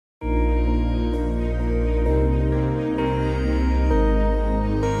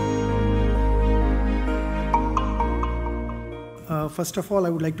First of all, I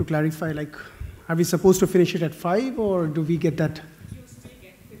would like to clarify, like, are we supposed to finish it at 5 or do we get that? You still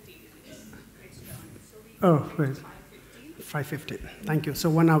get 15 minutes extra. So we Oh, right. 5:15. Thank you. So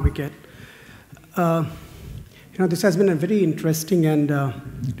 1 hour we get. This has been a very interesting and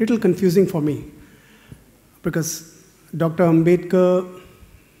little confusing for me because Dr. Ambedkar,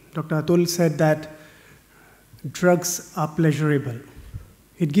 Dr. Atul said that drugs are pleasurable.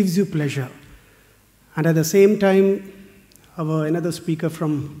 It gives you pleasure. And at the same time, another speaker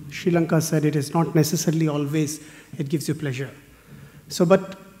from Sri Lanka said it is not necessarily always it gives you pleasure. So,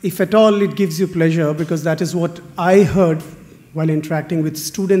 but if at all it gives you pleasure, because that is what I heard while interacting with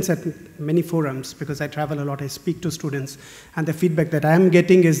students at many forums, because I travel a lot, I speak to students, and the feedback that I'm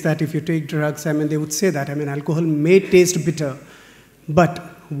getting is that if you take drugs, they would say that, alcohol may taste bitter, but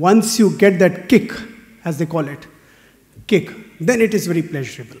once you get that kick, as they call it, then it is very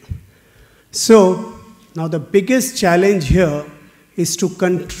pleasurable. So, now the biggest challenge here is to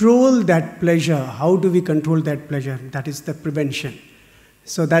control that pleasure. How do we control that pleasure? That is the prevention.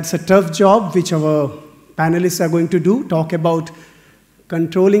 So that's a tough job which our panelists are going to do, talk about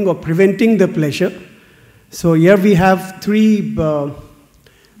controlling or preventing the pleasure. So here we have 3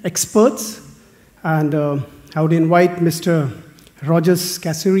 experts, and I would invite Mr. Rogers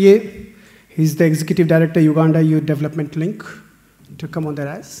Kasirye. He's the Executive Director, Uganda Youth Development Link, to come on the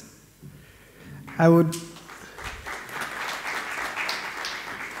rise.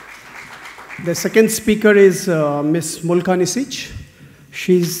 The second speaker is Ms. Mulka Nisic.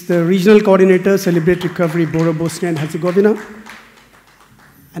 She's the Regional Coordinator, Celebrate Recovery, Bosnia and Herzegovina.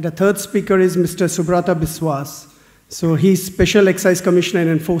 And the third speaker is Mr. Subrata Biswas. So he's Special Excise Commissioner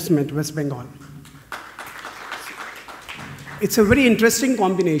and Enforcement, West Bengal. It's a very interesting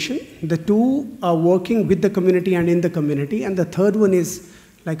combination. The two are working with the community and in the community, and the third one is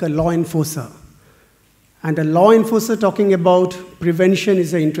like a law enforcer. And a law enforcer talking about prevention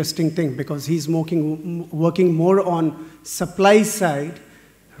is an interesting thing because he's working more on supply side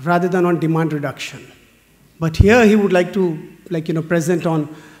rather than on demand reduction. But here he would like to present on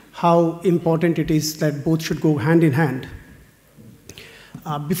how important it is that both should go hand in hand.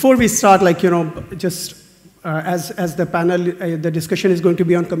 Before we start, as the panel, the discussion is going to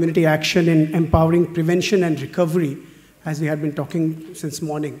be on community action in empowering prevention and recovery, as we have been talking since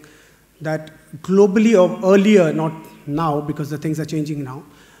morning. That globally or earlier, not now because the things are changing now,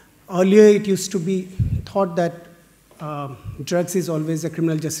 earlier it used to be thought that drugs is always a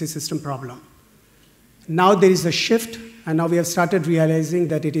criminal justice system problem. Now there is a shift, and now we have started realizing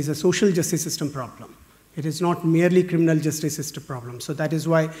that it is a social justice system problem. It is not merely criminal justice system problem. So that is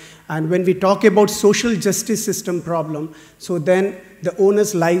why, and when we talk about social justice system problem, so then the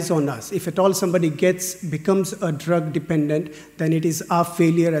onus lies on us. If at all somebody becomes a drug dependent, then it is our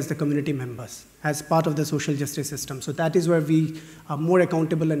failure as the community members, as part of the social justice system. So that is where we are more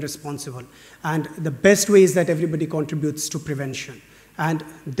accountable and responsible. And the best way is that everybody contributes to prevention and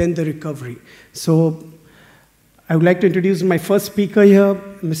then the recovery. So I would like to introduce my first speaker here,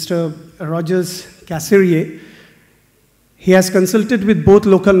 Mr. Rogers Kasirye. He has consulted with both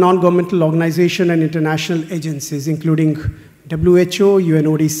local non-governmental organizations and international agencies, including WHO,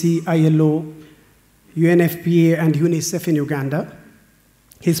 UNODC, ILO, UNFPA, and UNICEF in Uganda.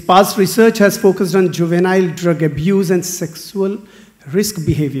 His past research has focused on juvenile drug abuse and sexual risk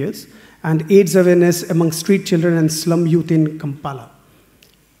behaviors, and AIDS awareness among street children and slum youth in Kampala.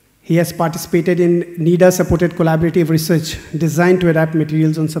 He has participated in NIDA-supported collaborative research designed to adapt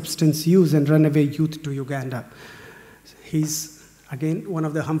materials on substance use and runaway youth to Uganda. He's, again, one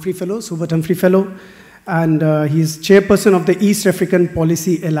of the Humphrey Fellows, Hubert Humphrey Fellow, and he's chairperson of the East African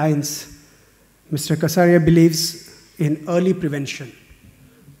Policy Alliance. Mr. Kasirye believes in early prevention.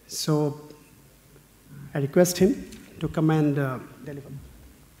 So I request him to come and deliver.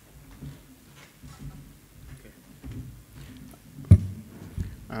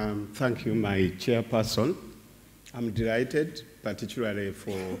 Thank you, my chairperson. I'm delighted, particularly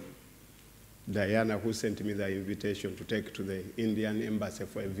for Diana, who sent me the invitation to take to the Indian embassy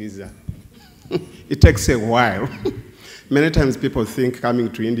for a visa. It takes a while. Many times people think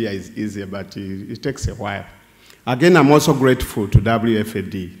coming to India is easier, but it takes a while. Again, I'm also grateful to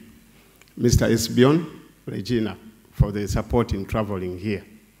WFAD, Mr. Esbion, Regina, for the support in traveling here.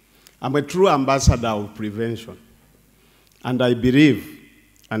 I'm a true ambassador of prevention, and I believe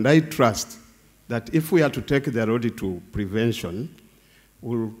and I trust that if we are to take the road to prevention,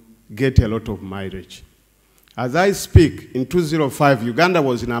 we'll get a lot of mileage. As I speak, in 2005, Uganda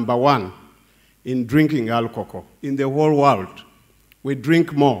was #1 in drinking alcohol in the whole world. We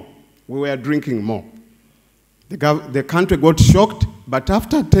drink more. We were drinking more. The country got shocked, but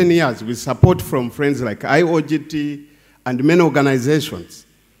after 10 years, with support from friends like IOGT, and many organizations,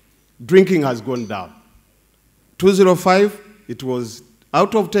 drinking has gone down. 2005, it was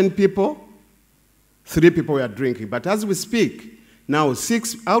out of 10 people, 3 people were drinking. But as we speak, now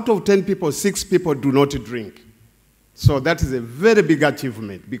out of 10 people, 6 people do not drink. So that is a very big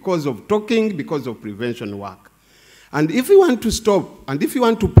achievement because of talking, because of prevention work. And if we want to stop, and if we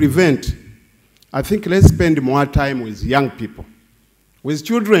want to prevent, I think let's spend more time with young people, with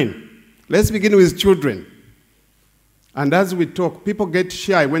children. Let's begin with children. And as we talk, people get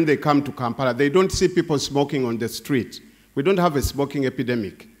shy when they come to Kampala. They don't see people smoking on the street. We don't have a smoking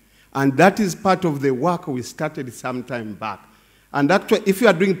epidemic. And that is part of the work we started some time back. And actually, if you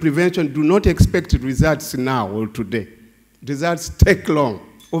are doing prevention, do not expect results now or today. Results take long,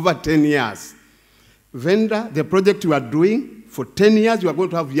 over 10 years. Veerendra, the project you are doing, for 10 years, you are going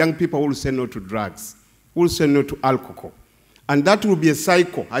to have young people who will say no to drugs, who will say no to alcohol. And that will be a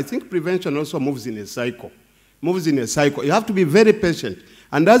cycle. I think prevention also moves in a cycle. Moves in a cycle. You have to be very patient.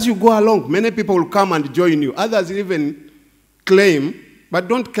 And as you go along, many people will come and join you. Others even claim, but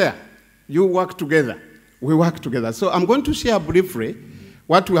don't care. You work together. We work together. So I'm going to share briefly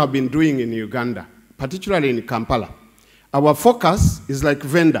what we have been doing in Uganda, particularly in Kampala. Our focus is like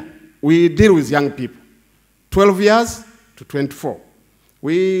Veerendra. We deal with young people, 12 years to 24.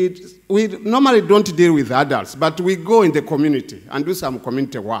 We normally don't deal with adults, but we go in the community and do some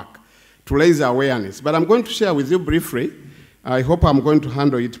community work to raise awareness. But I'm going to share with you briefly. I hope I'm going to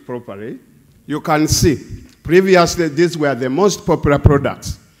handle it properly. You can see, previously these were the most popular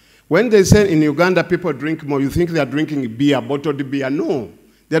products. When they say in Uganda people drink more, you think they are drinking beer, bottled beer. No,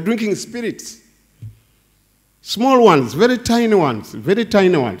 they are drinking spirits. Small ones, very tiny ones, very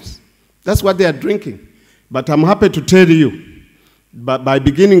tiny ones. That's what they are drinking. But I'm happy to tell you, by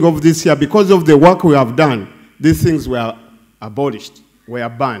beginning of this year, because of the work we have done, these things were abolished, were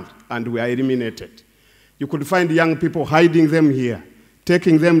banned, and were eliminated. You could find young people hiding them here,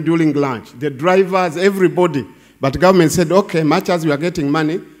 taking them during lunch, the drivers, everybody. But the government said, okay, much as we are getting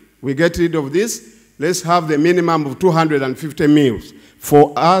money, we get rid of this, let's have the minimum of 250 meals.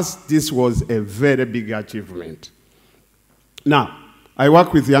 For us, this was a very big achievement. Now, I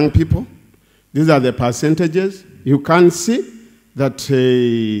work with young people. These are the percentages. You can see that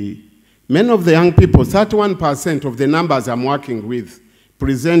many of the young people, 31% of the numbers I'm working with,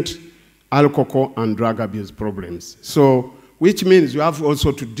 present alcohol and drug abuse problems. So, which means you have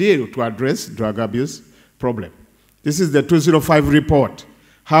also to address drug abuse problem. This is the 2005 report.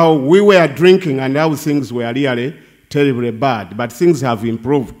 How we were drinking and how things were really terribly bad, but things have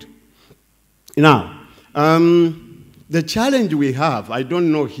improved. Now, the challenge we have, I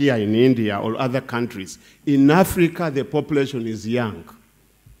don't know here in India or other countries, in Africa the population is young.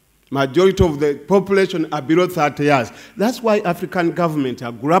 Majority of the population are below 30 years. That's why African governments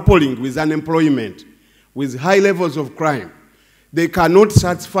are grappling with unemployment, with high levels of crime. They cannot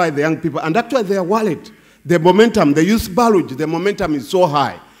satisfy the young people, and actually their wallet, the momentum, the youth bulge, the momentum is so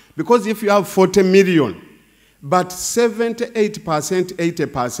high. Because if you have 40 million, but 78%,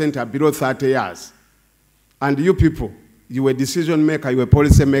 80% are below 30 years, and you people, you are a decision maker, you are a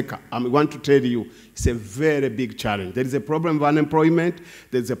policy maker, I want to tell you, it's a very big challenge. There is a problem of unemployment,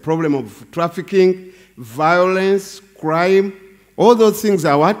 there's a problem of trafficking, violence, crime, all those things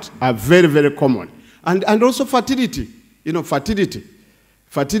are what? Are very, very common. And also fertility, fertility.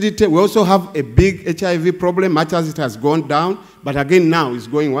 Fertility, we also have a big HIV problem, much as it has gone down, but again now it's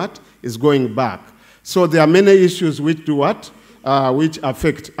going what? It's going back. So there are many issues which do what? Which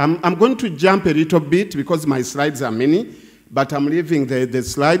affect. I'm going to jump a little bit because my slides are many, but I'm leaving the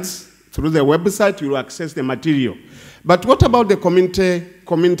slides through the website. You will access the material. But what about the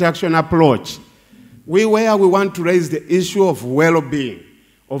community action approach? Where we want to raise the issue of well-being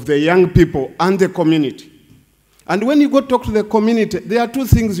of the young people and the community. And when you go talk to the community, there are two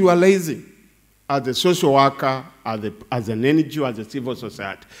things you are raising as a social worker, as an NGO, as a civil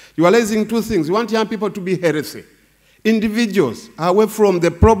society. You are raising two things. You want young people to be healthy. Individuals away from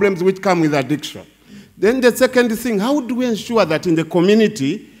the problems which come with addiction. Then the second thing, how do we ensure that in the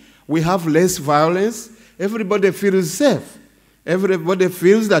community we have less violence? Everybody feels safe. Everybody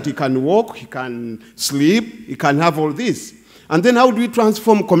feels that he can walk, he can sleep, he can have all this. And then how do we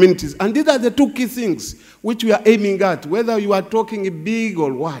transform communities? And these are the two key things which we are aiming at, whether you are talking big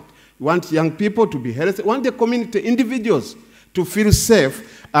or what. You want young people to be healthy. You want the community, individuals, to feel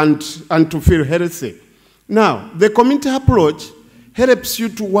safe and to feel healthy. Now, the community approach helps you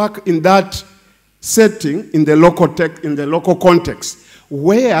to work in that setting, in the local context,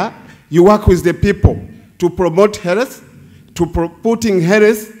 where you work with the people to promote health, putting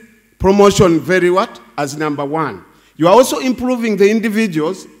health promotion very what? As number one. You are also improving the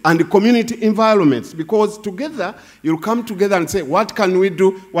individuals and the community environments, because together, you'll come together and say, what can we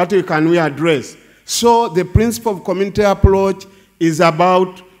do? What can we address? So the principle of community approach is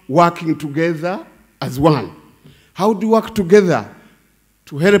about working together as one. How do we work together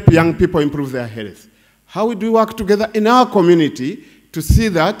to help young people improve their health? How do we work together in our community to see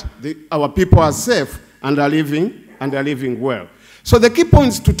that our people are safe and are living well? So the key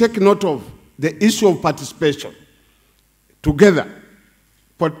points to take note of: the issue of participation together,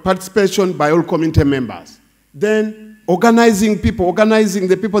 participation by all community members. Then organizing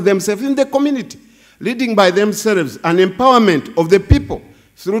the people themselves in the community, leading by themselves, and empowerment of the people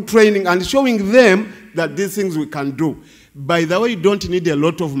through training and showing them that these things we can do. By the way, you don't need a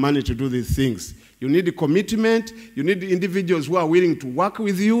lot of money to do these things. You need a commitment, you need individuals who are willing to work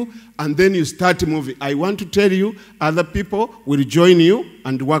with you, and then you start moving. I want to tell you, other people will join you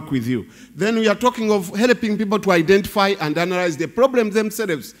and work with you. Then we are talking of helping people to identify and analyze the problems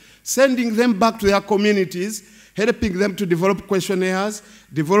themselves, sending them back to their communities, helping them to develop questionnaires,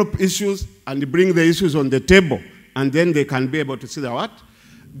 develop issues, and bring the issues on the table. And then they can be able to see the what?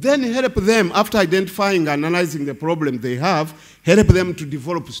 Then help them, after identifying and analyzing the problem they have, help them to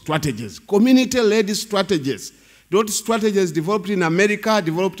develop strategies, community-led strategies. Not strategies developed in America,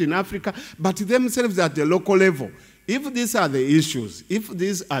 developed in Africa, but themselves at the local level. If these are the issues, if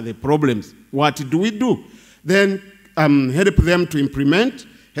these are the problems, what do we do? Then help them to implement,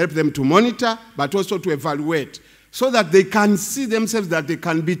 help them to monitor, but also to evaluate, so that they can see themselves that they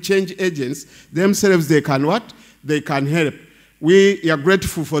can be change agents. Themselves, they can what? They can help. We are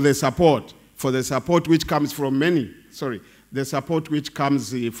grateful for the support which comes from many, the support which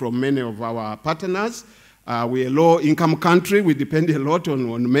comes from many of our partners. We're a low-income country. We depend a lot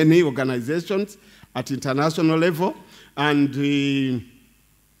on many organizations at international level. And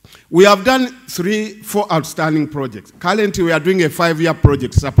we have done 4 outstanding projects. Currently, we are doing a 5-year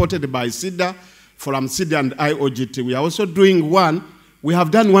project supported by SIDA, from SIDA and IOGT. We are also doing one. We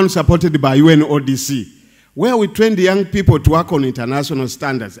have done one supported by UNODC, where we train the young people to work on international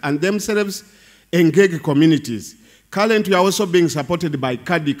standards and themselves engage communities. Currently, we are also being supported by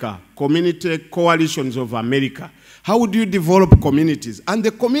CADICA, Community Coalitions of America. How would you develop communities? And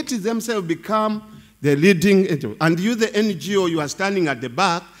the communities themselves become the leading, and you, the NGO, you are standing at the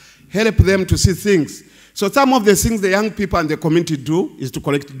back, help them to see things. So some of the things the young people and the community do is to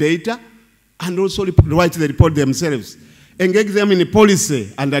collect data and also write the report themselves, engage them in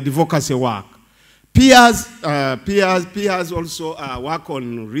policy and advocacy work. Peers also work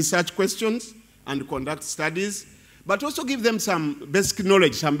on research questions and conduct studies, but also give them some basic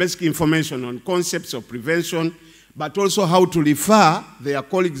knowledge, some basic information on concepts of prevention, but also how to refer their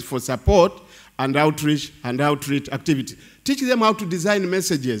colleagues for support and outreach activities. Teach them how to design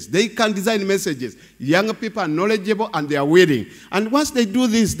messages. They can design messages. Young people are knowledgeable and they are willing. And once they do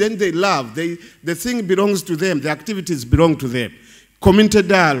this, then they love. The thing belongs to them. The activities belong to them. Community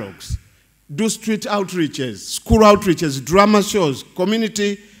dialogues. Do street outreaches, school outreaches, drama shows,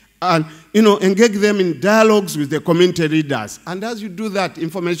 community, and engage them in dialogues with the community leaders. And as you do that,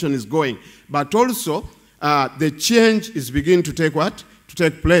 information is going. But also, the change is beginning to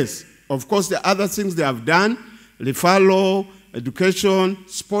take place. Of course, the other things they have done, referral, education,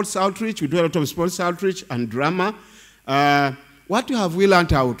 sports outreach. We do a lot of sports outreach and drama. What have we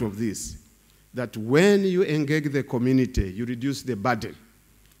learned out of this? That when you engage the community, you reduce the burden.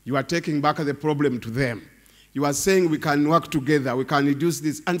 You are taking back the problem to them. You are saying we can work together, we can reduce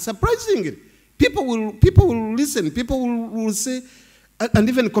this. And surprisingly, people will listen, people will say, and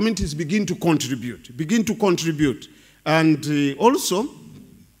even communities begin to contribute. And also,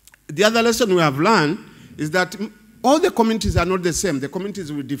 the other lesson we have learned is that all the communities are not the same. The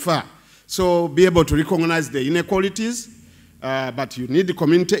communities will differ. So be able to recognize the inequalities, but you need the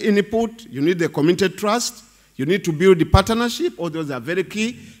community input, you need the community trust, you need to build the partnership. All those are very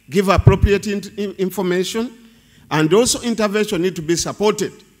key. Give appropriate information. And also intervention need to be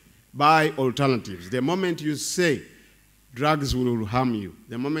supported by alternatives. The moment you say drugs will harm you,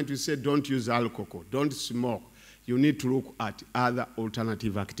 the moment you say don't use alcohol, don't smoke, you need to look at other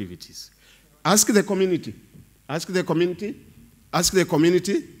alternative activities. Ask the community. Ask the community. Ask the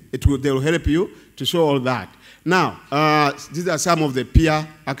community. They will help you to show all that. Now, these are some of the peer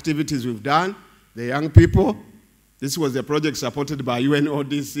activities we've done. The young people. This was a project supported by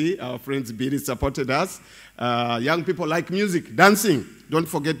UNODC. Our friends Billy supported us. Young people like music, dancing. Don't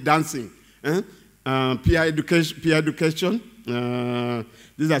forget dancing. Peer education.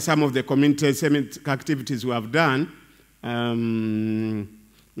 These are some of the community activities we have done.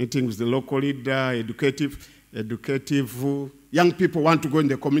 Meetings with the local leader, educative. Young people want to go in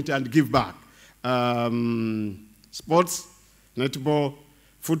the community and give back. Sports, netball,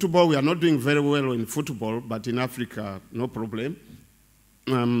 football, we are not doing very well in football, but in Africa, no problem.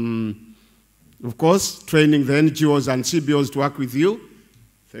 Of course, training the NGOs and CBOs to work with you.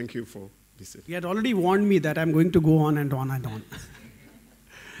 Thank you for listening. You had already warned me that I'm going to go on and on and on.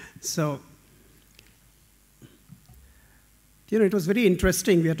 So, it was very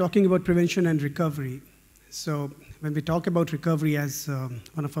interesting. We are talking about prevention and recovery. So when we talk about recovery, as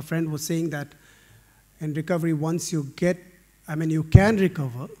one of our friends was saying that in recovery, once you you can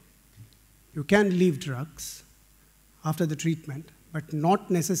recover, you can leave drugs after the treatment, but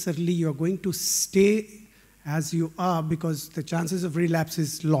not necessarily you're going to stay as you are, because the chances of relapse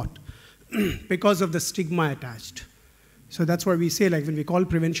is a lot because of the stigma attached. So that's why we say, like when we call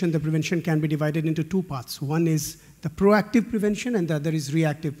prevention, the prevention can be divided into two parts. One is the proactive prevention and the other is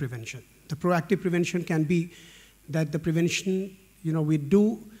reactive prevention. The proactive prevention can be that the prevention, we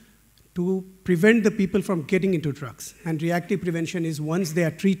do to prevent the people from getting into drugs. And reactive prevention is once they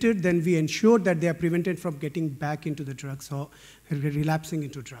are treated, then we ensure that they are prevented from getting back into the drugs or relapsing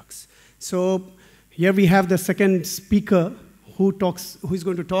into drugs. So here we have the second speaker who is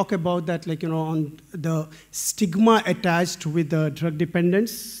going to talk about that, on the stigma attached with the drug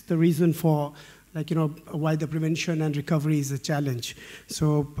dependence, the reason for why the prevention and recovery is a challenge.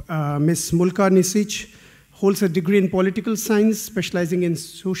 So Ms. Mulka Nisic holds a degree in political science, specializing in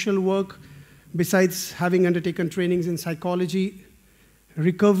social work, besides having undertaken trainings in psychology,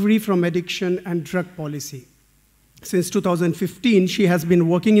 recovery from addiction, and drug policy. Since 2015, she has been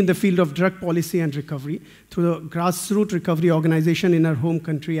working in the field of drug policy and recovery through the grassroots recovery organization in her home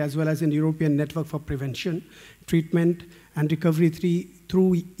country, as well as in the European Network for Prevention, Treatment, and Recovery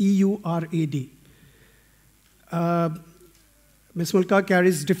through EURAD. Ms. Mulka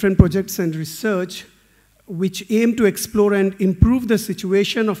carries different projects and research which aim to explore and improve the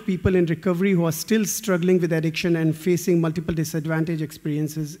situation of people in recovery who are still struggling with addiction and facing multiple disadvantage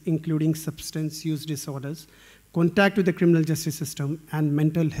experiences, including substance use disorders, contact with the criminal justice system, and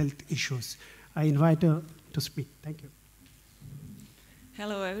mental health issues. I invite her to speak. Thank you.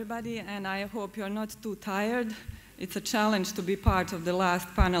 Hello, everybody, and I hope you're not too tired. It's a challenge to be part of the last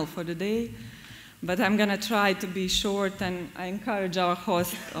panel for the day, but I'm going to try to be short, and I encourage our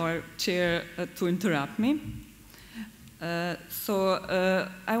host or chair to interrupt me. I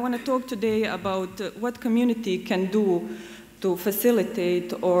want to talk today about what community can do to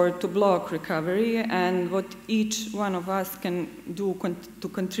facilitate or to block recovery, and what each one of us can do to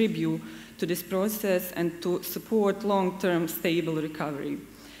contribute to this process and to support long-term stable recovery.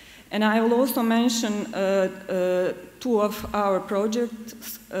 And I will also mention two of our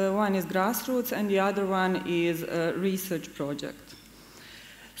projects. One is grassroots and the other one is a research project.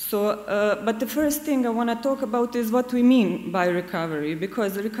 But the first thing I want to talk about is what we mean by recovery,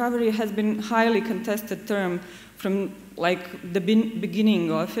 because recovery has been a highly contested term from the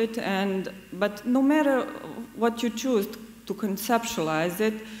beginning of it, but no matter what you choose to conceptualize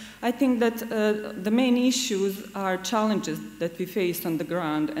it, I think that the main issues are challenges that we face on the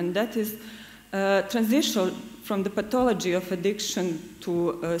ground, and that is transition from the pathology of addiction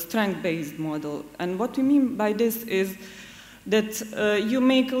to a strength-based model. And what we mean by this is that you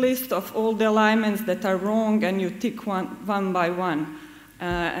make a list of all the alignments that are wrong and you tick one by one,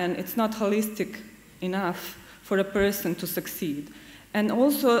 and it's not holistic enough for a person to succeed. And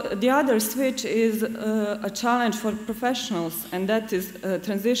also, the other switch is a challenge for professionals, and that is a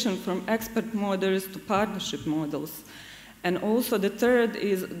transition from expert models to partnership models. And also, the third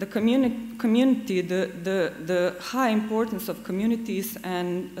is the community, the high importance of communities,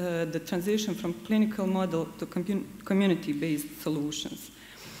 and the transition from clinical model to community-based solutions.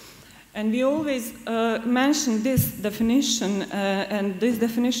 And we always mention this definition, and this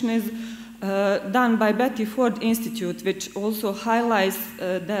definition is done by Betty Ford Institute, which also highlights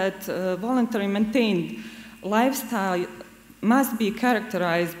that voluntary maintained lifestyle must be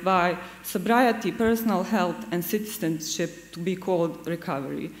characterized by sobriety, personal health, and citizenship to be called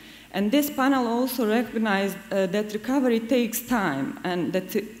recovery. And this panel also recognized that recovery takes time, and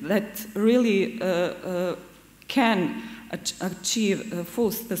that really can achieve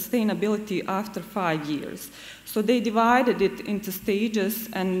full sustainability after 5 years. So they divided it into stages,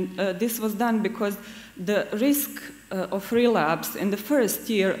 and this was done because the risk of relapse in the first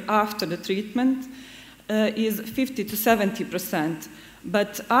year after the treatment is 50 to 70%.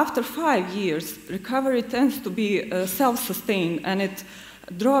 But after 5 years, recovery tends to be self-sustained, and it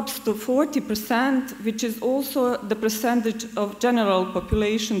drops to 40%, which is also the percentage of general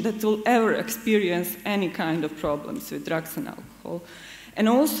population that will ever experience any kind of problems with drugs and alcohol. And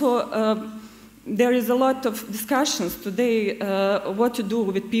also, there is a lot of discussions today what to do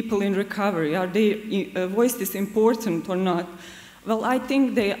with people in recovery. Are their voices important or not? Well, I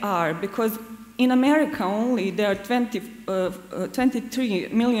think they are, because in America only there are 23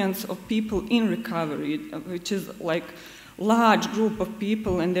 million of people in recovery, which is like large group of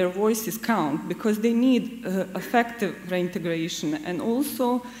people, and their voices count because they need effective reintegration. And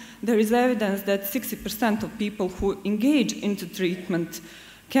also there is evidence that 60% of people who engage into treatment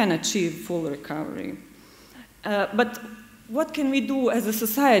can achieve full recovery. But what can we do as a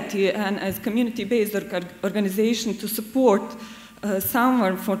society and as community-based organization to support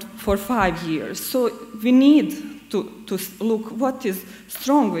someone for 5 years? So we need to look what is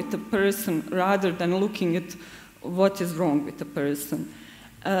strong with the person rather than looking at what is wrong with the person.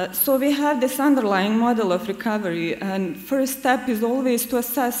 So we have this underlying model of recovery, and first step is always to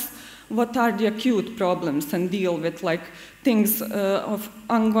assess what are the acute problems and deal with like things of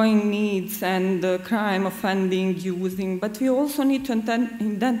ongoing needs and crime, offending, using, but we also need to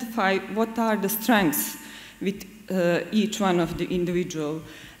identify what are the strengths with each one of the individual.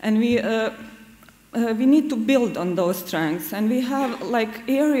 And we need to build on those strengths, and we have like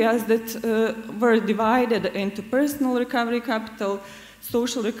areas that were divided into personal recovery capital,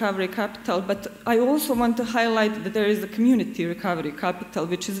 social recovery capital, but I also want to highlight that there is a community recovery capital,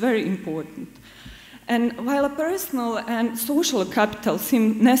 which is very important. And while a personal and social capital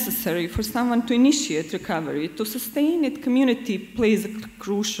seem necessary for someone to initiate recovery, to sustain it, community plays a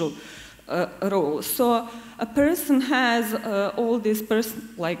crucial role. So a person has all this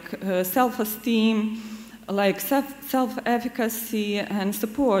self-esteem, like self-efficacy and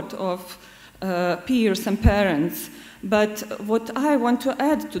support of peers and parents. But what I want to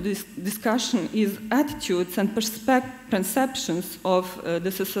add to this discussion is attitudes and perceptions of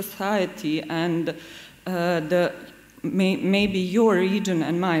the society and maybe your region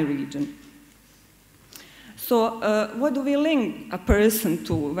and my region. So what do we link a person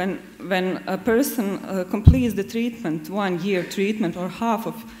to when a person completes the treatment, 1 year treatment or half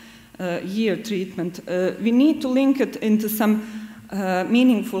of year treatment? We need to link it into some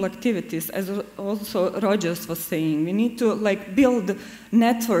meaningful activities, as also Rogers was saying. We need to build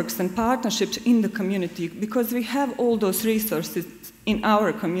networks and partnerships in the community, because we have all those resources in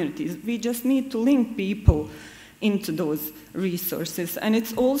our communities. We just need to link people into those resources. And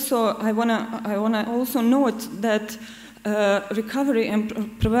it's also, I wanna also note that recovery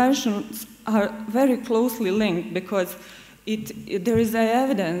and prevention are very closely linked, because there is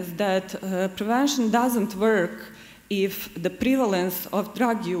evidence that prevention doesn't work if the prevalence of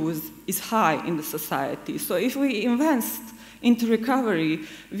drug use is high in the society. So if we invest into recovery,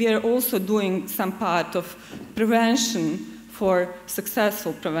 we are also doing some part of prevention for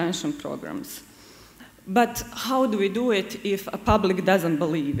successful prevention programs. But how do we do it if a public doesn't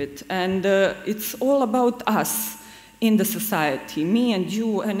believe it? And it's all about us in the society, me and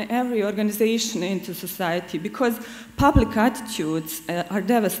you and every organization in the society, because public attitudes are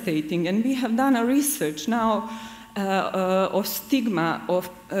devastating. And we have done a research now of stigma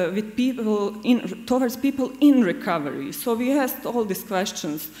with people towards people in recovery. So we asked all these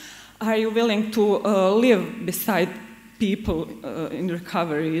questions. Are you willing to live beside people in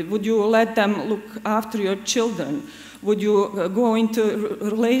recovery? Would you let them look after your children? Would you go into a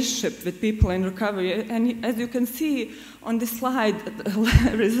relationship with people in recovery? And as you can see on this slide,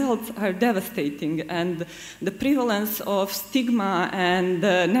 the results are devastating, and the prevalence of stigma and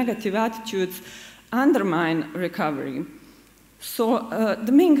negative attitudes undermine recovery. So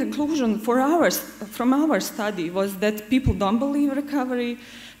the main conclusion from our study was that people don't believe recovery,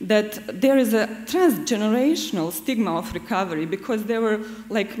 that there is a transgenerational stigma of recovery, because there were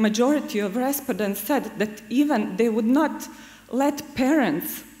majority of respondents said that even they would not let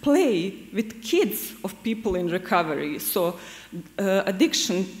parents play with kids of people in recovery. So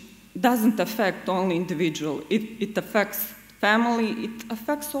addiction doesn't affect only individual, it affects family, it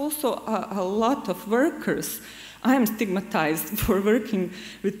affects also a lot of workers. I am stigmatized for working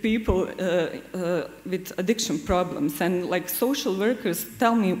with people with addiction problems, and social workers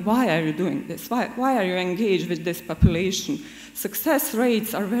tell me, why are you doing this? Why are you engaged with this population? Success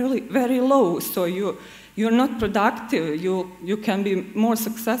rates are very, very low, so you're not productive, you can be more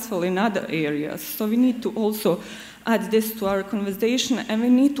successful in other areas. So we need to also add this to our conversation, and we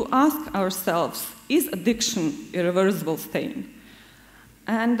need to ask ourselves, is addiction irreversible stain?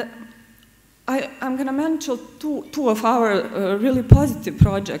 And I'm going to mention two of our really positive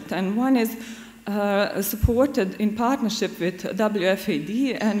projects, and one is supported in partnership with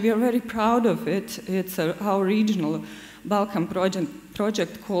WFAD, and we are very proud of it. It's our regional Balkan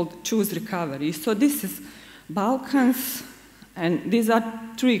project called Choose Recovery. So this is Balkans, and these are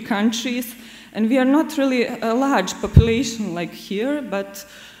 3 countries, And we are not really a large population like here, but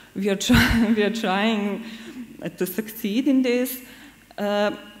we are trying to succeed in this.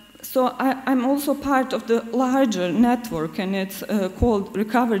 So I'm also part of the larger network, and it's called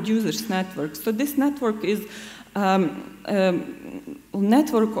Recovered Users Network. So this network is a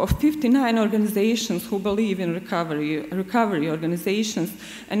network of 59 organizations who believe in recovery organizations,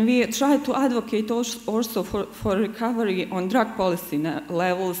 and we try to advocate also for recovery on drug policy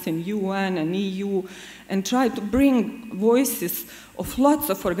levels in UN and EU, and try to bring voices of lots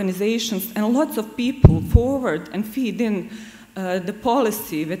of organizations and lots of people forward and feed in the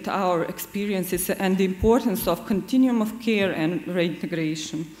policy with our experiences and the importance of continuum of care and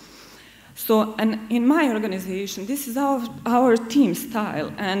reintegration. So, and in my organization, this is our team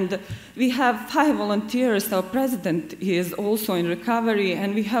style, and we have 5 volunteers. Our president is also in recovery,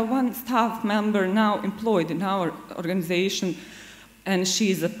 and we have 1 staff member now employed in our organization, and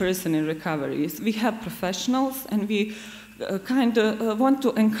she is a person in recovery. We have professionals, and we kind of want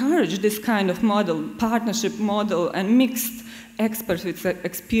to encourage this kind of model, partnership model, and mixed experts with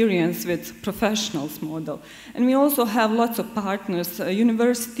experience with professionals model. And we also have lots of partners,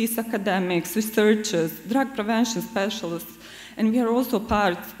 universities, academics, researchers, drug prevention specialists, and we are also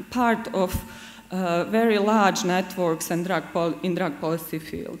part of very large networks and in drug policy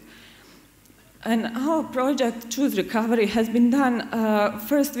field. And our project, Choose Recovery, has been done,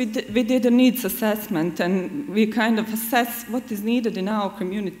 first we did a needs assessment, and we kind of assess what is needed in our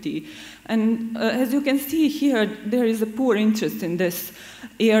community. And as you can see here, there is a poor interest in this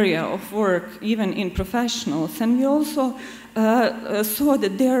area of work, even in professionals. And we also saw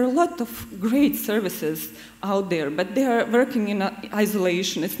that there are a lot of great services out there, but they are working in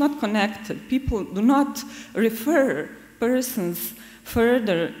isolation. It's not connected. People do not refer persons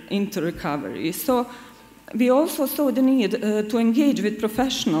further into recovery. So we also saw the need to engage with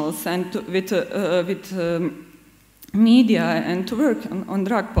professionals and with media and to work on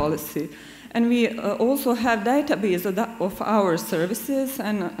drug policy. And we also have database of our services,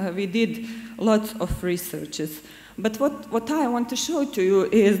 and we did lots of researches. But what I want to show to you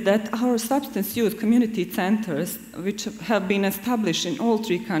is that our substance use community centers, which have been established in all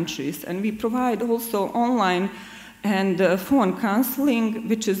 3 countries, and we provide also online and phone counseling,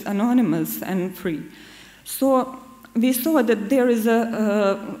 which is anonymous and free. So we saw that there is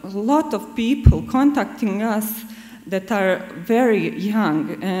a lot of people contacting us that are very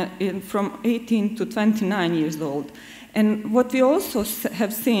young, from 18 to 29 years old. And what we also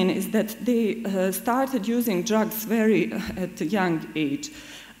have seen is that they started using drugs at a young age.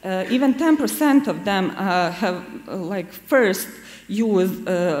 Even 10% of them have first used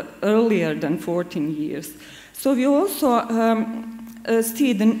earlier than 14 years. So we also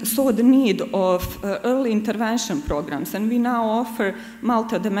saw the need of early intervention programs, and we now offer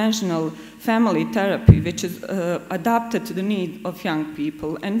multidimensional family therapy, which is adapted to the need of young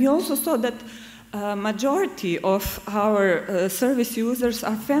people. And we also saw that majority of our service users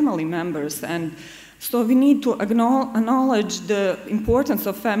are family members, and so we need to acknowledge the importance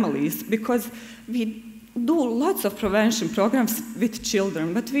of families, because we do lots of prevention programs with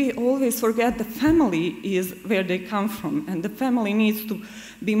children, but we always forget the family is where they come from, and the family needs to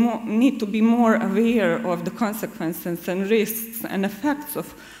be more aware of the consequences and risks and effects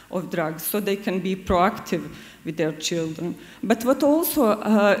of drugs, so they can be proactive with their children. But what also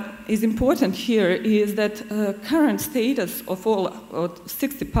is important here is that current status of all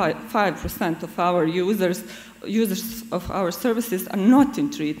 65% of our users of our services are not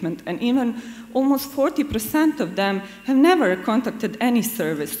in treatment, and even almost 40% of them have never contacted any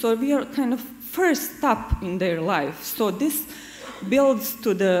service. So we are kind of first stop in their life. So this builds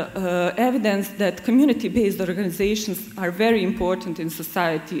to the evidence that community-based organizations are very important in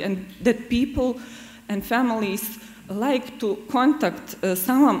society, and that people and families like to contact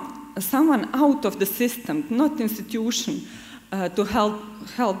someone out of the system, not institution, to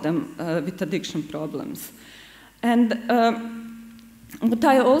help them with addiction problems. And what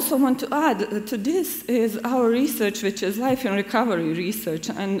I also want to add to this is our research, which is life in recovery research,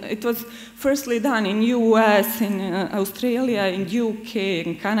 and it was firstly done in US, in Australia, in UK,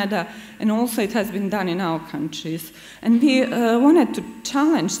 in Canada, and also it has been done in our countries. And we wanted to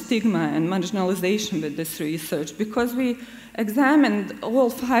challenge stigma and marginalization with this research, because we examined all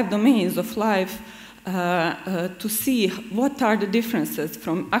 5 domains of life to see what are the differences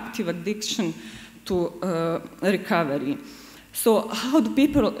from active addiction to recovery. So how do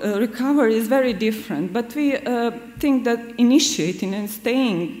people recover is very different, but we think that initiating and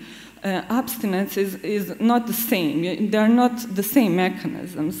staying abstinence is not the same. They are not the same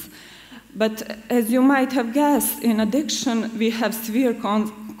mechanisms. But as you might have guessed, in addiction we have severe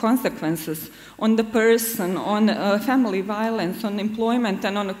consequences on the person, on family violence, on employment,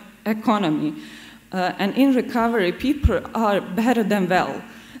 and on economy. And in recovery, people are better than well.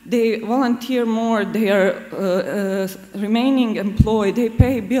 They volunteer more, they are remaining employed, they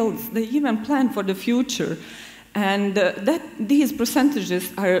pay bills, they even plan for the future. And these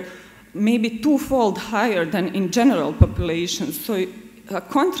percentages are maybe twofold higher than in general population. So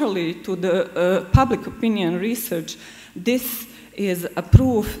contrary to the public opinion research, this is a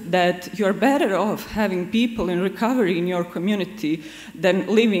proof that you're better off having people in recovery in your community than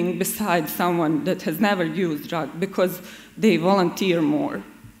living beside someone that has never used drugs, because they volunteer more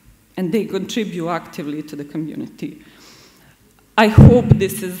and they contribute actively to the community. I hope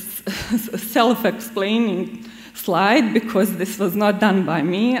this is a self-explaining slide, because this was not done by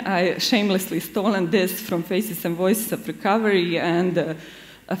me. I shamelessly stolen this from Faces and Voices of Recovery and a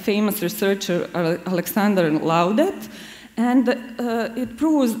famous researcher, Alexander Laudet. And it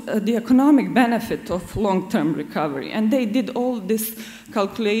proves the economic benefit of long-term recovery. And they did all this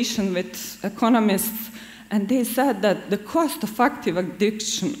calculation with economists, and they said that the cost of active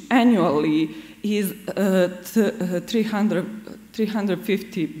addiction annually is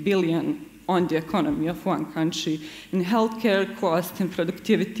 350 billion on the economy of one country, in healthcare costs, in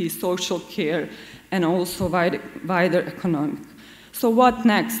productivity, social care, and also wider economic. So what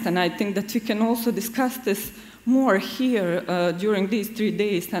next? And I think that we can also discuss this more here during these 3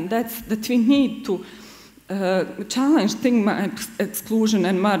 days, and that's that we need to challenge stigma, exclusion,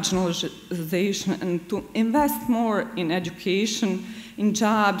 and marginalization, and to invest more in education, in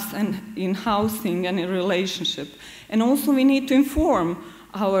jobs, and in housing, and in relationship. And also we need to inform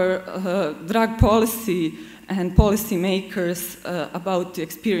our drug policy and policymakers about the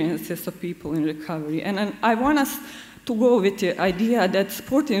experiences of people in recovery. And I want us to go with the idea that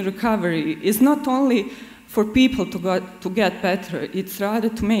supporting recovery is not only for people to get better, it's rather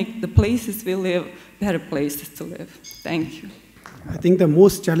to make the places we live better places to live. Thank you. I think the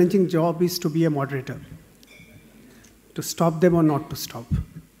most challenging job is to be a moderator, to stop them or not to stop.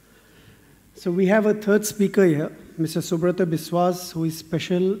 So we have a third speaker here, Mr. Subrata Biswas, who is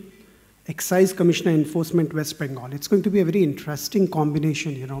Special Excise Commissioner Enforcement, West Bengal. It's going to be a very interesting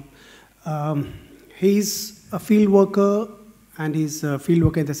combination, you know. He's a field worker, and he's a field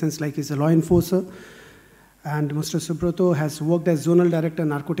worker in the sense like he's a law enforcer. And Mr. Subrata has worked as Zonal Director,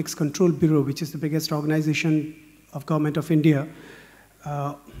 Narcotics Control Bureau, which is the biggest organization of Government of India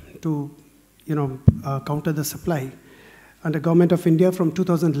to, you know, counter the supply under Government of India from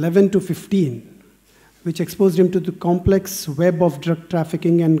 2011 to 15, which exposed him to the complex web of drug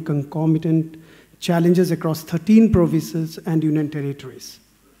trafficking and concomitant challenges across 13 provinces and union territories.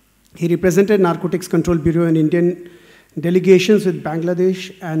 He represented Narcotics Control Bureau in Indian delegations with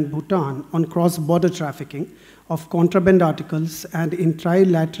Bangladesh and Bhutan on cross-border trafficking of contraband articles, and in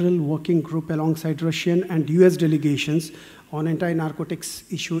trilateral working group alongside Russian and US delegations on anti-narcotics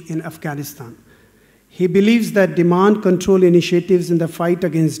issue in Afghanistan. He believes that demand control initiatives in the fight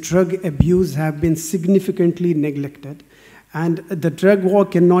against drug abuse have been significantly neglected, and the drug war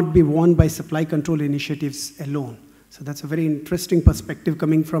cannot be won by supply control initiatives alone. So that's a very interesting perspective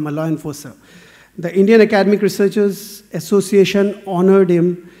coming from a law enforcer. The Indian Academic Researchers Association honored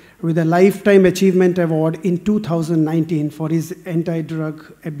him with a Lifetime Achievement Award in 2019 for his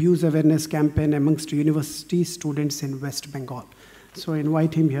anti-drug abuse awareness campaign amongst university students in West Bengal. So I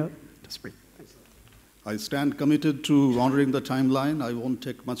invite him here to speak. Thanks. I stand committed to honoring the timeline. I won't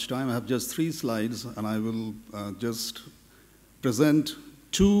take much time. I have just 3 slides, and I will just present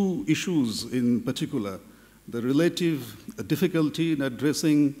 2 issues in particular. The relative difficulty in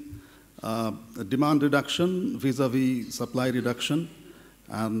addressing demand reduction vis-a-vis supply reduction.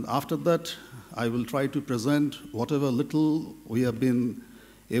 And after that, I will try to present whatever little we have been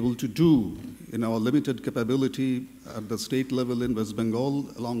able to do in our limited capability at the state level in West Bengal,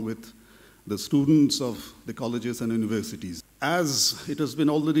 along with the students of the colleges and universities. As it has been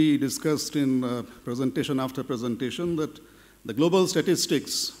already discussed in presentation after presentation, that the global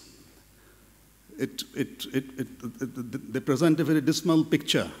statistics, they present a very dismal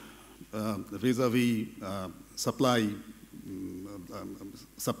picture vis-a-vis supply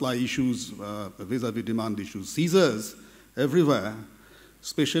issues, vis-a-vis demand issues. Seizures everywhere,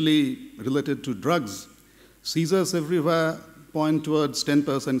 especially related to drugs, seizures everywhere point towards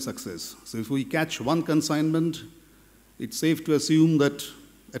 10% success. So if we catch 1 consignment, it's safe to assume that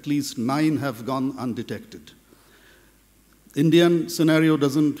at least 9 have gone undetected. Indian scenario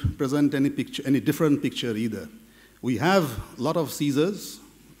doesn't present any different picture either. We have a lot of seizures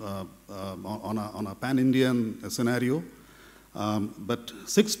on a pan-Indian scenario. But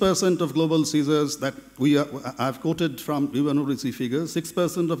 6% of global seizures that I've quoted from UNODC figures,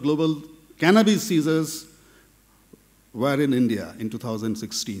 6% of global cannabis seizures were in India in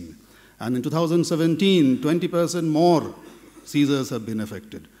 2016. And in 2017, 20% more seizures have been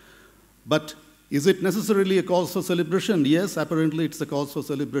affected. But is it necessarily a cause for celebration? Yes, apparently it's a cause for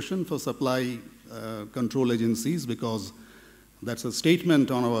celebration for supply control agencies, because that's a statement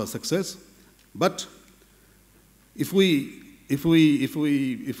on our success. But if we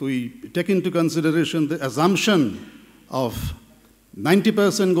take into consideration the assumption of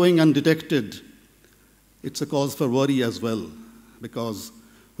 90% going undetected, it's a cause for worry as well, because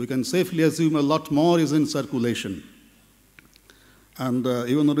we can safely assume a lot more is in circulation. And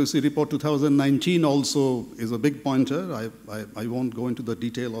UNODC report 2019 also is a big pointer. I won't go into the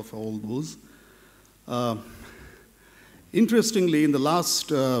detail of all those. Interestingly, in the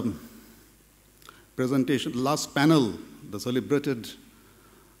last presentation, the last panel, the celebrated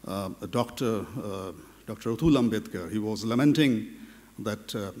Dr. Atul Ambedkar, he was lamenting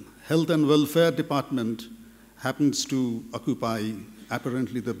that Health and Welfare Department happens to occupy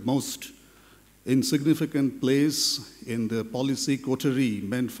apparently the most insignificant place in the policy coterie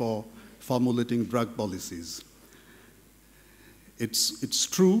meant for formulating drug policies. It's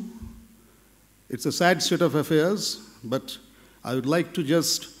true. It's a sad state of affairs, but I would like to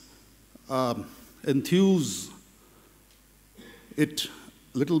just enthuse it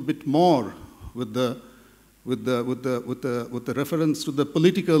a little bit more with the reference to the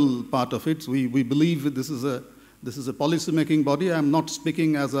political part of it. We believe that this is a policy-making body. I'm not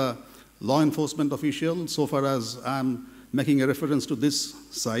speaking as a law enforcement official so far as I'm making a reference to this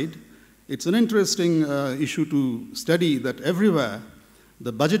side. It's an interesting issue to study that everywhere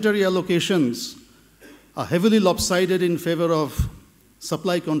the budgetary allocations are heavily lopsided in favor of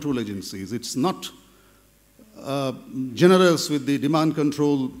supply control agencies. It's not generous with the demand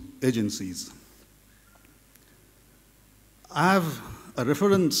control agencies. I have a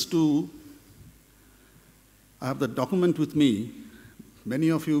reference to, I have the document with me. Many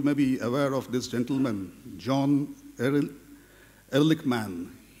of you may be aware of this gentleman, John Ehrlichman.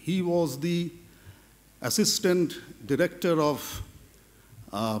 He was the assistant director of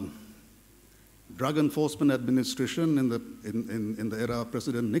Drug Enforcement Administration in the era of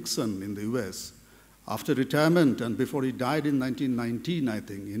President Nixon in the US. After retirement and before he died in 1919, I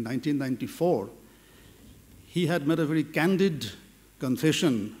think, in 1994, he had made a very candid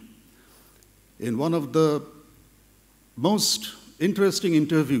confession in one of the most interesting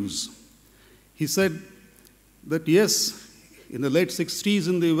interviews. He said that yes, in the late 60s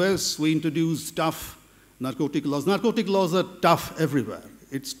in the US, we introduced tough narcotic laws. Narcotic laws are tough everywhere.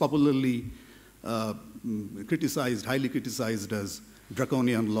 It's popularly criticized, highly criticized as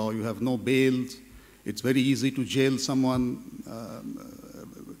draconian law. You have no bails. It's very easy to jail someone.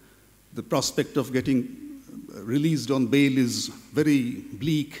 The prospect of getting released on bail is very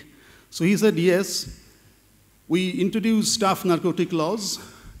bleak. So he said, yes, we introduced tough narcotic laws,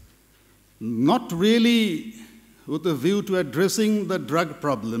 not really with a view to addressing the drug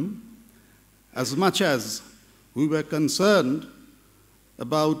problem, as much as we were concerned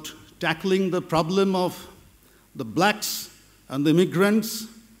about tackling the problem of the blacks and the immigrants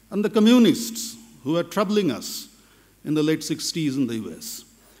and the communists who were troubling us in the late 60s in the US.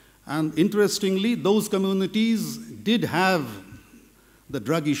 And interestingly, those communities did have the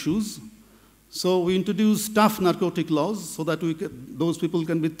drug issues, so we introduced tough narcotic laws so that those people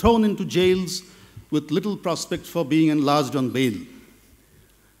can be thrown into jails with little prospect for being enlarged on bail.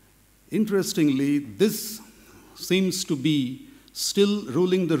 Interestingly, this seems to be still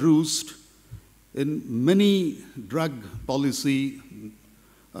ruling the roost in many drug policy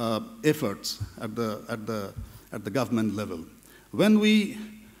efforts at the government level. When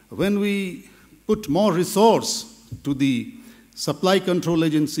we put more resource to the supply control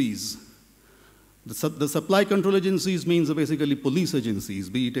agencies, the supply control agencies means basically police agencies,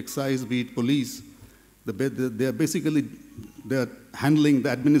 be it excise, be it police. They're handling,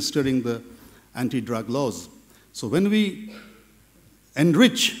 administering the anti-drug laws. So when we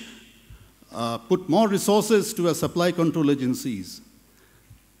enrich, put more resources to our supply control agencies,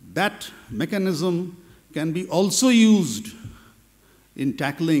 that mechanism can be also used in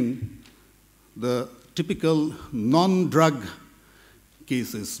tackling the typical non-drug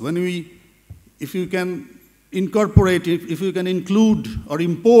cases. If you can incorporate, if you can include or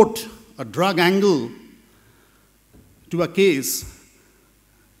import a drug angle to a case,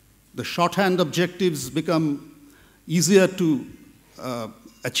 the shorthand objectives become easier to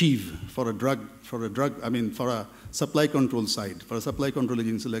achieve for a supply control side, for a supply control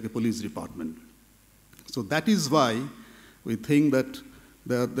agency like a police department. So that is why We think that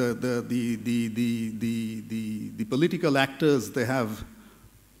the political actors, they have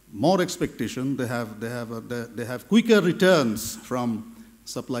more expectation, they have quicker returns from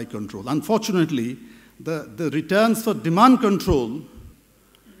supply control. Unfortunately, the returns for demand control,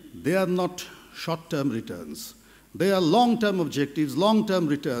 they are not short-term returns. They are long-term objectives, long-term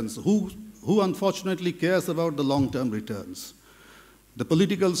returns. Who unfortunately cares about the long-term returns? The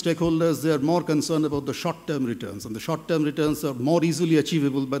political stakeholders, they are more concerned about the short-term returns, and the short-term returns are more easily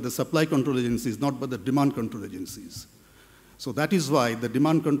achievable by the supply control agencies, not by the demand control agencies. So that is why the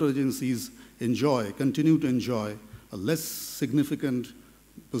demand control agencies continue to enjoy a less significant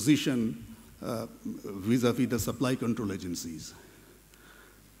position vis-a-vis the supply control agencies.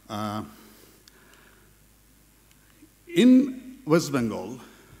 In West Bengal,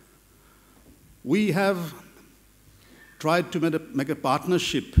 we have tried to make a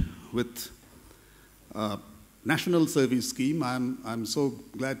partnership with National Service Scheme. I'm so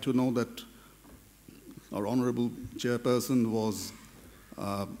glad to know that our honorable chairperson was,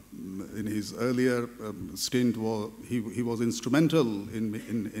 in his earlier stint, he was instrumental in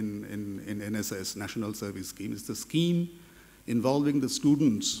NSS, National Service Scheme. It's a scheme involving the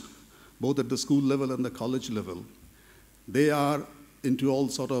students, both at the school level and the college level. They are into all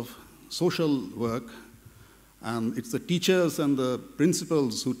sort of social work, and it's the teachers and the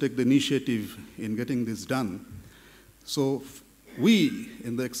principals who take the initiative in getting this done. So we,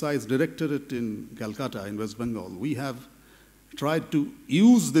 in the Excise Directorate in Calcutta, in West Bengal, we have tried to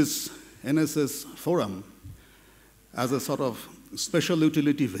use this NSS forum as a sort of special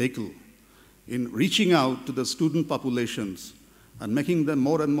utility vehicle in reaching out to the student populations and making them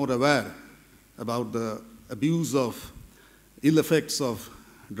more and more aware about the abuse of, ill effects of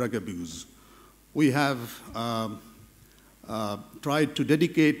drug abuse. We have tried to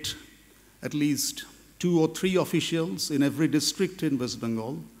dedicate at least 2 or 3 officials in every district in West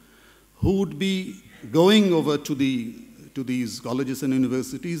Bengal who would be going over to these colleges and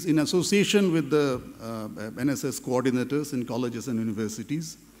universities in association with the NSS coordinators in colleges and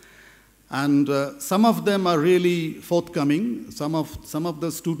universities. And some of them are really forthcoming. Some of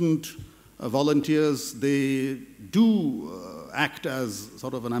the student volunteers, they do act as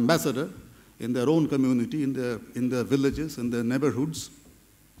sort of an ambassador in their own community, in their villages, in their neighborhoods,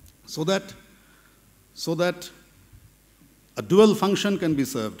 so that a dual function can be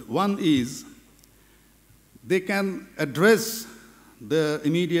served. One is they can address their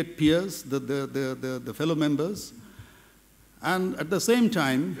immediate peers, the fellow members, and at the same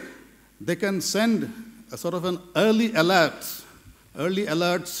time, they can send a sort of an early alerts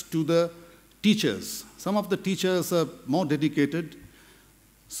to the teachers. Some of the teachers are more dedicated,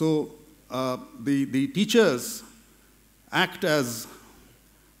 so the teachers act as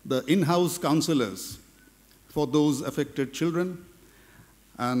the in-house counselors for those affected children.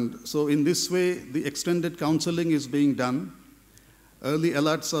 And so in this way, the extended counseling is being done. Early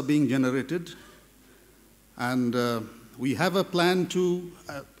alerts are being generated. And we have a plan to,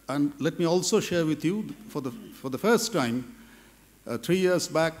 and let me also share with you, for the first time, 3 years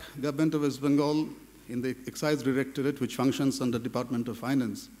back, Government of West Bengal, in the Excise Directorate, which functions under Department of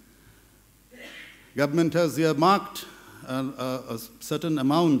Finance, government has earmarked a certain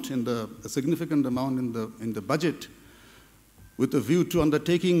amount, a significant amount in the budget, with a view to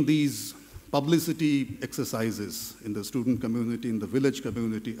undertaking these publicity exercises in the student community, in the village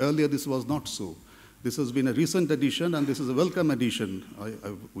community. Earlier, this was not so. This has been a recent addition, and this is a welcome addition,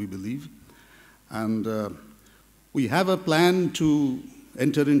 we believe. And we have a plan to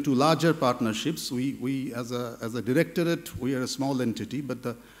enter into larger partnerships. We as a directorate, we are a small entity, but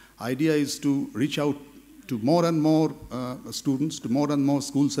the idea is to reach out to more and more students, to more and more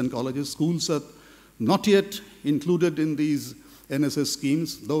schools and colleges. Schools are not yet included in these NSS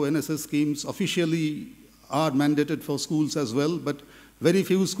schemes, though NSS schemes officially are mandated for schools as well, but very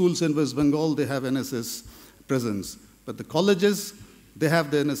few schools in West Bengal, they have NSS presence. But the colleges, they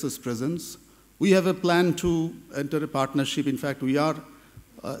have the NSS presence. We have a plan to enter a partnership. In fact, we are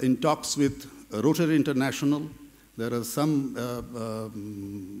in talks with Rotary International. There are some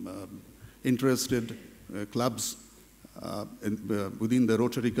interested clubs within the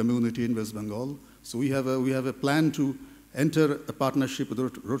Rotary community in West Bengal. So we have a plan to enter a partnership with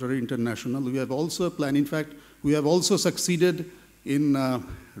Rotary International. We have also a plan. In fact, we have also succeeded in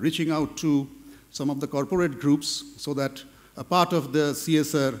reaching out to some of the corporate groups so that a part of the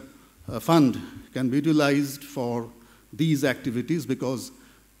CSR fund can be utilized for these activities, because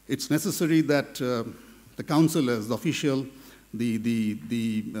it's necessary that the counselors, the official,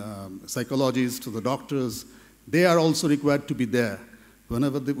 the psychologists, the doctors, they are also required to be there.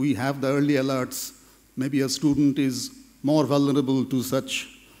 Whenever we have the early alerts, maybe a student is more vulnerable to such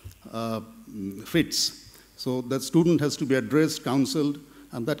fits. So that student has to be addressed, counseled,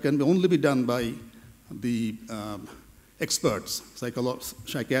 and that can only be done by the experts,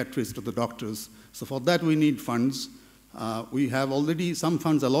 psychiatrists or the doctors. So for that we need funds. We have already some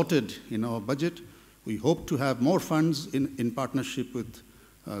funds allotted in our budget. We hope to have more funds in partnership with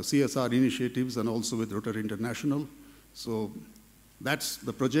CSR initiatives and also with Rotary International. So that's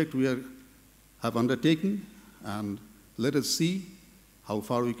the project we have undertaken, and let us see how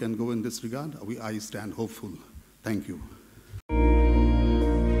far we can go in this regard. I stand hopeful. Thank you.